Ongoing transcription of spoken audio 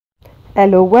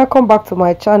Hello, welcome back to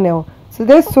my channel.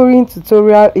 Today's sewing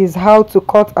tutorial is how to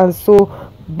cut and sew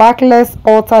backless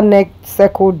halter neck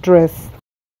circle dress.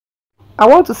 I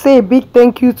want to say a big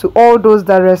thank you to all those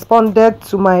that responded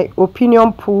to my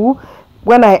opinion poll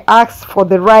when I asked for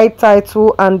the right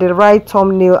title and the right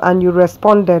thumbnail, and you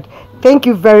responded. Thank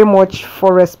you very much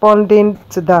for responding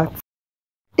to that.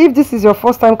 If this is your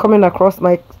first time coming across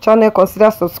my channel,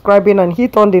 consider subscribing and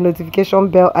hit on the notification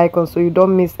bell icon so you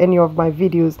don't miss any of my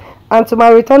videos. And to my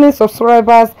returning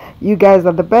subscribers, you guys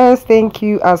are the best. Thank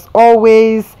you as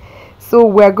always. So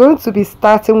we're going to be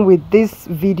starting with this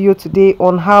video today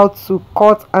on how to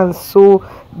cut and sew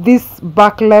this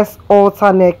backless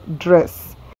halter neck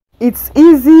dress. It's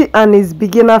easy and it's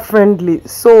beginner friendly,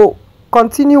 so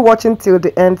continue watching till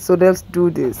the end. So let's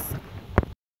do this.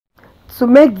 To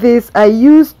make this, I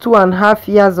used 2.5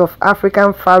 yards of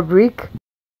African fabric,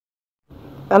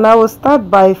 and I will start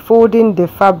by folding the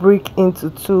fabric into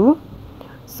two.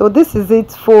 So this is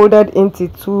it folded into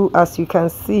two, as you can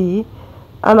see,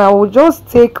 and I will just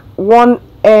take one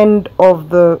end of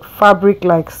the fabric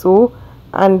like so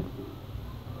and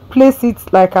place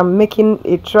it like I'm making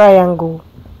a triangle.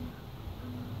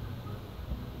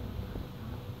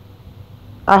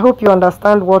 I hope you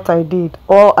understand what I did,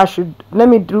 or let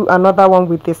me do another one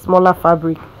with a smaller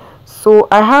fabric. So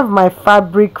I have my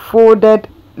fabric folded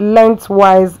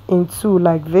lengthwise in two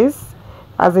like this,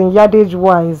 as in yardage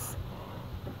wise,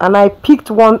 and I picked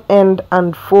one end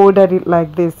and folded it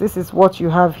like this. This is what you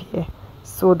have here,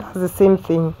 so that's the same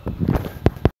thing.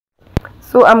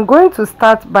 So I'm going to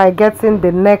start by getting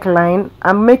the neckline.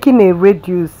 I'm making a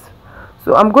radius,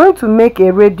 so I'm going to make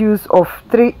a radius of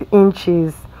 3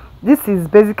 inches. This is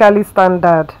basically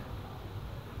standard.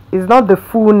 It's not the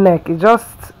full neck, it's just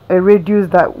a radius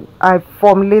that I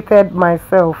formulated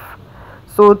myself.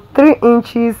 So 3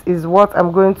 inches is what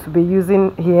I'm going to be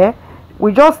using here.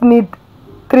 We just need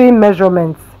 3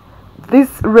 measurements: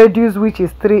 this radius, which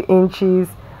is 3 inches,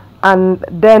 and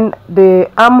then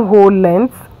the armhole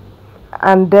length,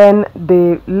 and then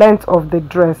the length of the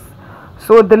dress.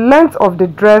 So the length of the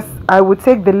dress, I would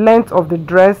take the length of the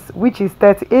dress, which is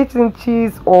 38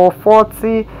 inches or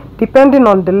 40, depending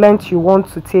on the length you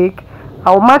want to take.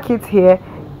 I'll mark it here,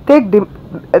 take the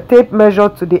tape measure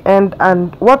to the end,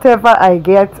 and whatever I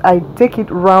get, I take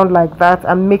it round like that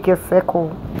and make a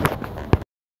circle.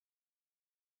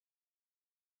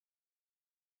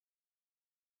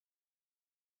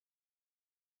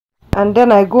 And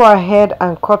then I go ahead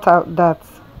and cut out that.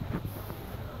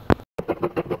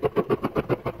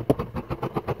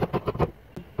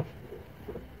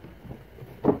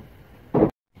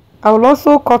 I will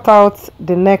also cut out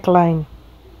the neckline.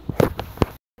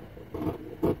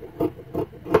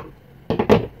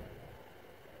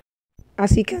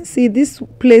 As you can see, this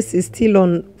place is still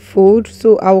on fold,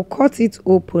 so I will cut it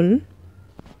open.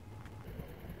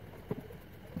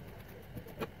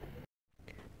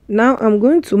 Now I'm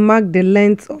going to mark the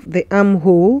length of the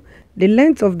armhole. The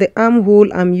length of the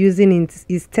armhole I'm using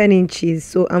is 10 inches,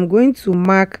 so I'm going to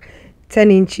mark 10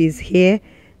 inches here,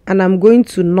 and I'm going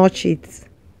to notch it.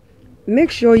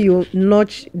 Make sure you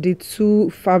notch the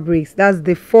 2 fabrics, that's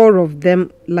the 4 of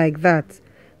them, like that.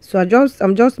 So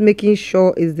I'm just making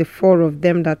sure it's the 4 of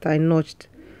them that I notched.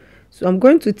 So I'm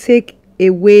going to take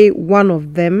away one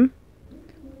of them.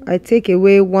 I take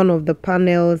away one of the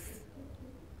panels,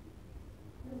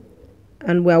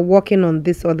 and we're working on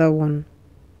this other one.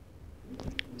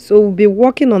 So we'll be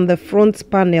working on the front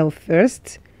panel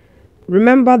first.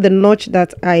 Remember, the notch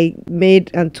that I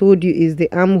made and told you is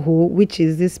the armhole, which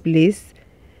is this place.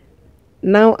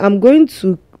 Now I'm going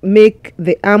to make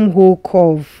the armhole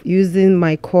curve using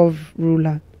my curve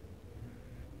ruler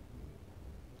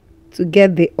to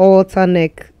get the halter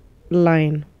neck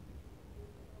line.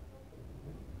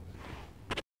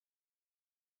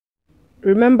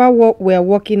 Remember, what we're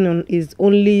working on is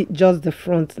only just the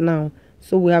front now,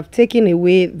 so we have taken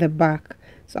away the back.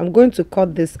 So I'm going to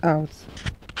cut this out.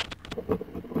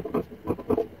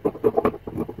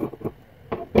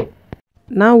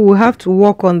 Now we'll have to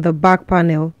work on the back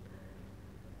panel.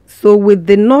 So with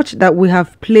the notch that we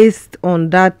have placed on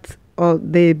that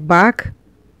the back,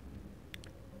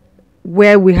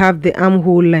 where we have the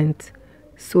armhole length,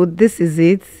 so this is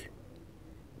it.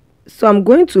 So I'm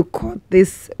going to cut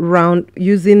this round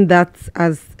using that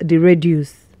as the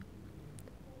radius.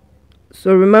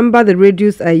 So remember, the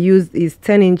radius I used is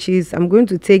 10 inches. I'm going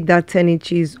to take that 10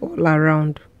 inches all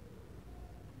around.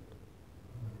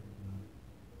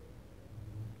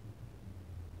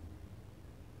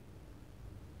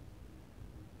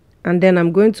 And then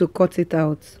I'm going to cut it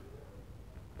out.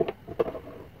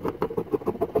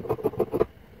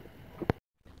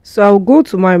 So I'll go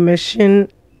to my machine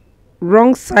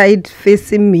wrong side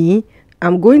facing me,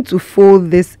 I'm going to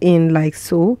fold this in like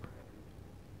so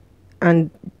and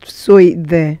sew it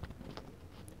there.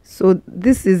 So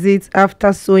this is it.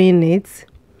 After sewing it,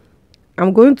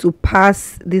 I'm going to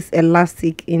pass this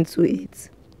elastic into it.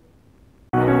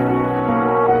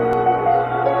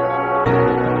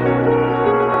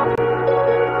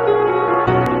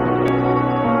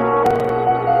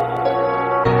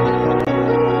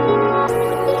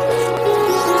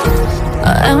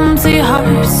 Empty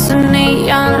hearts and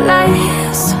neon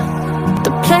lights,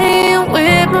 they're playing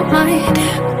with my mind.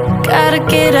 Gotta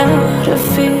get out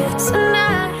of here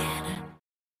tonight.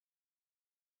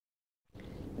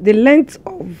 The length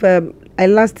of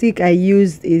elastic I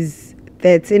used is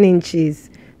 13 inches,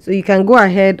 so you can go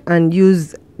ahead and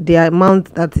use the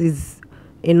amount that is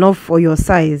enough for your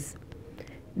size.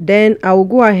 Then I will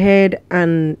go ahead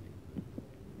and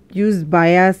use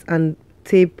bias and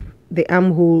tape the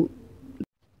armhole.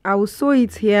 I will sew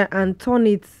it here and turn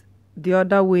it the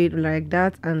other way like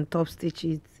that and top stitch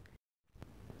it.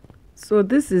 So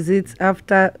this is it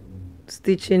after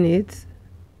stitching it.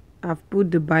 I've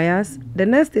put the bias. The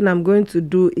next thing I'm going to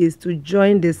do is to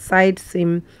join the side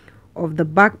seam of the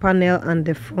back panel and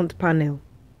the front panel.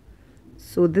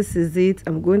 So this is it.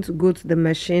 I'm going to go to the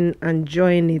machine and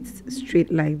join it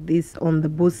straight like this on the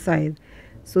both sides.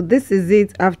 So this is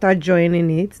it after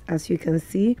joining it. As you can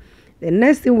see, the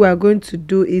next thing we are going to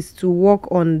do is to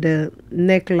work on the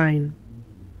neckline.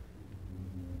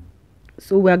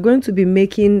 So we are going to be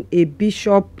making a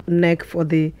bishop neck for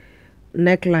the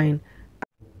neckline.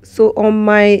 So on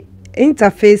my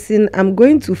interfacing, I'm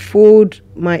going to fold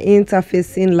my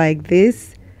interfacing like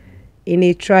this in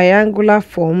a triangular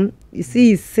form. You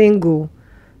see it's single.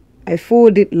 I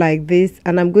fold it like this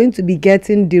and I'm going to be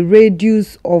getting the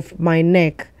radius of my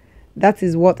neck. That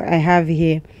is what I have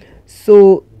here.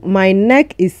 So my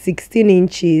neck is 16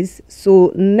 inches.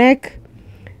 So neck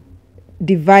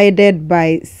divided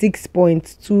by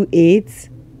 6.28,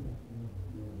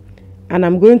 and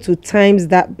I'm going to times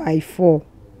that by 4.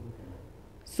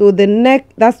 So the neck,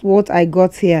 that's what I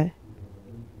got here.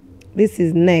 This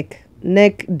is neck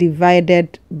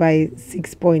divided by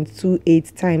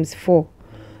 6.28 times 4.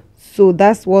 So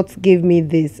that's what gave me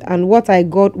this, and what I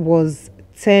got was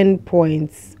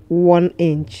 10.1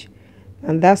 inch,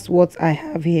 and that's what I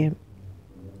have here,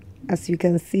 as you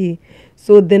can see.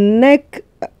 So the neck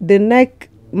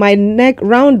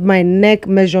round my neck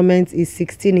measurement is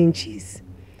 16 inches.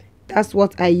 That's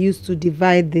what I used to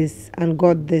divide this and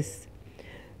got this.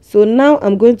 So now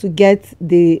I'm going to get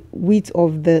the width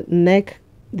of the neck,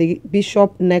 the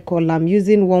bishop neck collar. I'm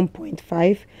using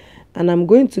 1.5, and I'm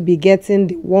going to be getting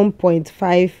the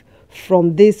 1.5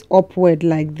 from this upward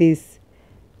like this.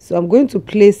 So I'm going to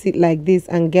place it like this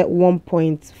and get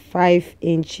 1.5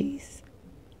 inches.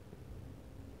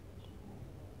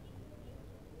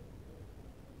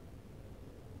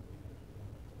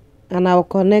 And I'll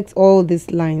connect all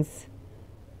these lines.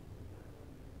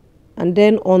 And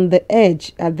then on the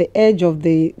edge, at the edge of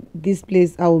this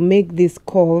place, I will make this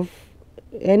curve.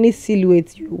 Any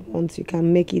silhouette you want, you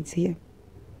can make it here.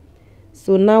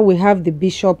 So now we have the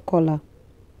bishop collar.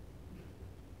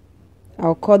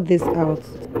 I'll cut this out.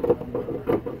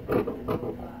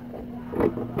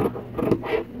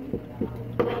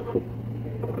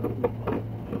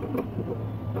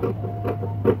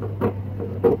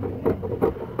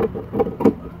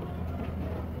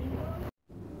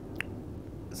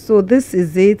 So this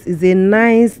is it. It's a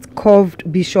nice curved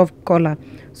bishop collar.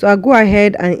 So I'll go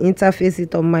ahead and interface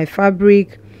it on my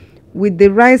fabric. With the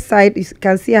right side, you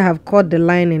can see I have cut the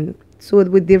lining. So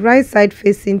with the right side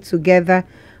facing together,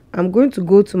 I'm going to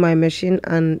go to my machine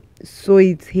and sew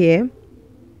it here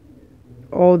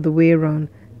all the way around.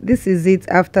 This is it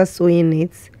after sewing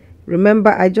it.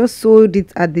 Remember, I just sewed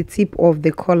it at the tip of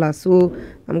the collar. So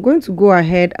I'm going to go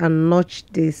ahead and notch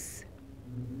this.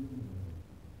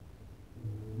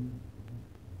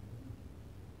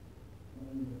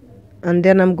 And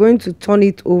then I'm going to turn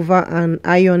it over and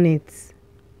iron it.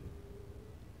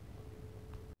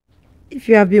 If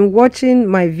you have been watching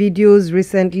my videos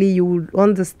recently, you would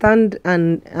understand,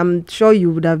 and I'm sure you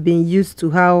would have been used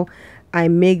to how I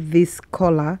make this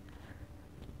collar.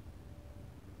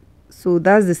 So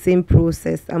that's the same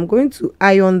process. I'm going to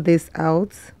iron this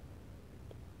out.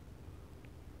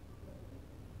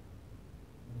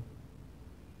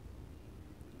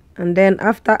 And then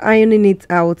after ironing it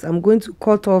out, I'm going to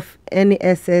cut off any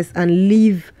excess and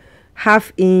leave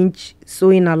 1/2 inch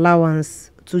sewing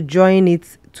allowance to join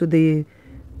it to the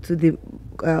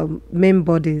main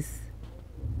bodies.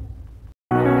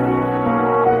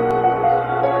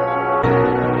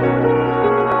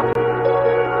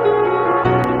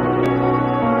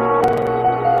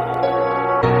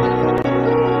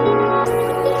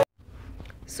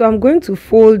 So I'm going to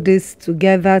fold this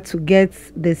together to get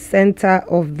the center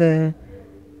of the,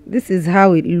 this is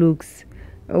how it looks.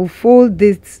 I'll fold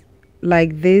this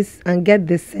like this and get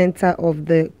the center of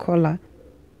the collar.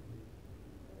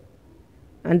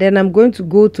 And then I'm going to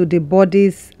go to the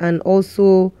bodies and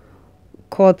also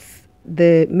cut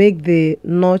the, make the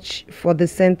notch for the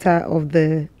center of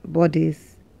the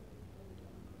bodies.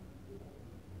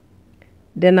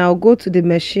 Then I'll go to the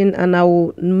machine and I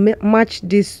will match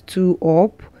these two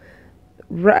up,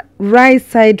 right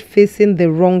side facing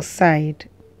the wrong side,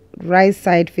 right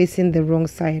side facing the wrong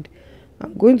side.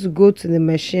 I'm going to go to the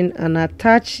machine and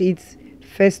attach it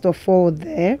first of all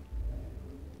there.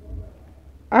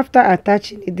 After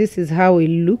attaching it, this is how it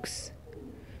looks.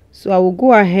 So I will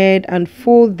go ahead and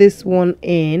fold this one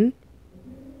in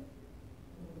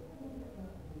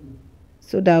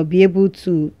so that I'll be able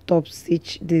to top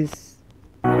stitch this.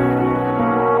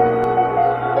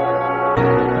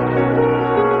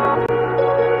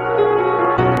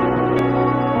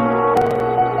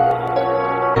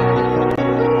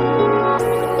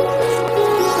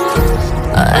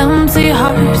 Empty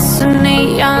hearts and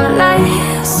neon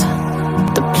lights,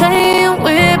 they're playing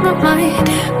with my mind.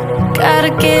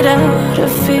 Gotta get out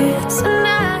of here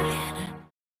tonight.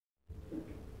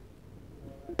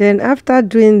 Then after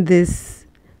doing this,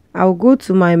 I'll go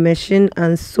to my machine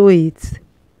and sew it.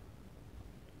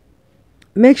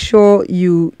 Make sure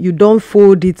you don't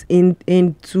fold it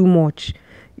in too much.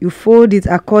 You fold it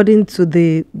according to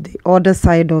the other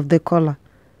side of the collar.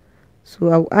 So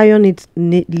I'll iron it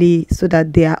neatly so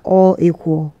that they are all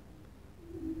equal.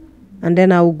 And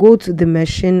then I'll go to the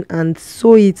machine and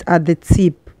sew it at the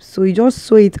tip. So you just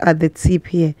sew it at the tip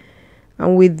here.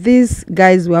 And with this,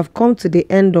 guys, we have come to the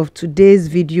end of today's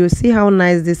video. See how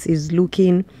nice this is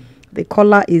looking. The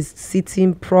collar is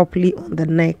sitting properly on the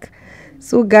neck.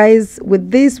 So guys,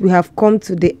 with this, we have come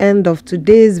to the end of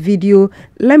today's video.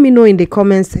 Let me know in the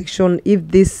comment section if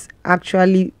this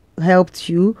actually helped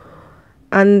you,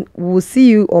 and we'll see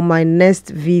you on my next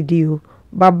video.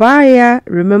 Bye bye.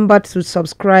 Remember to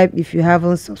subscribe if you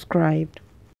haven't subscribed.